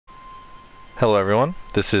Hello everyone,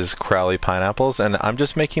 this is Crowley Pineapples, and I'm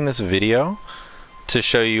just making this video to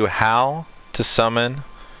show you how to summon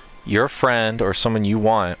your friend or someone you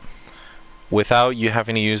want without you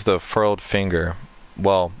having to use the furled finger.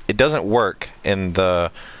 Well, it doesn't work in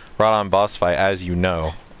the Radahan boss fight, as you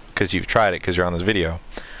know, because you've tried it because you're on this video.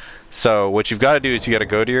 So what you've got to do is you got to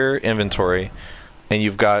go to your inventory and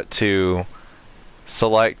you've got to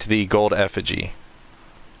select the gold effigy.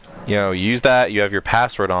 You know, use that. You have your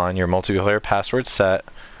password on, your multiplayer password set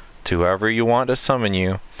to whoever you want to summon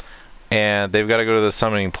you, and they've got to go to the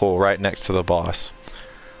summoning pool right next to the boss,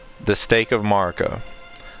 the Stake of Marika,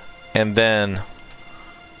 and then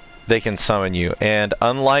they can summon you. And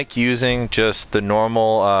unlike using just the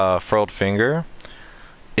normal furled finger,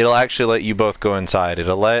 it'll actually let you both go inside.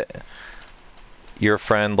 It'll let your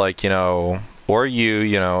friend, like, you know, or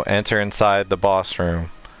you know, enter inside the boss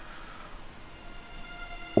room,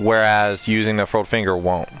 whereas using the furled finger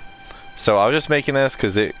won't. So I was just making this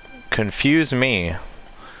because it confused me,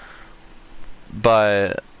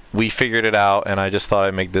 but we figured it out, and I just thought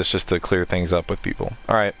I'd make this just to clear things up with people.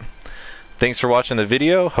 Alright, thanks for watching the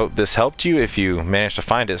video. Hope this helped you if you managed to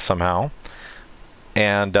find it somehow,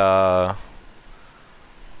 and have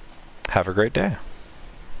a great day.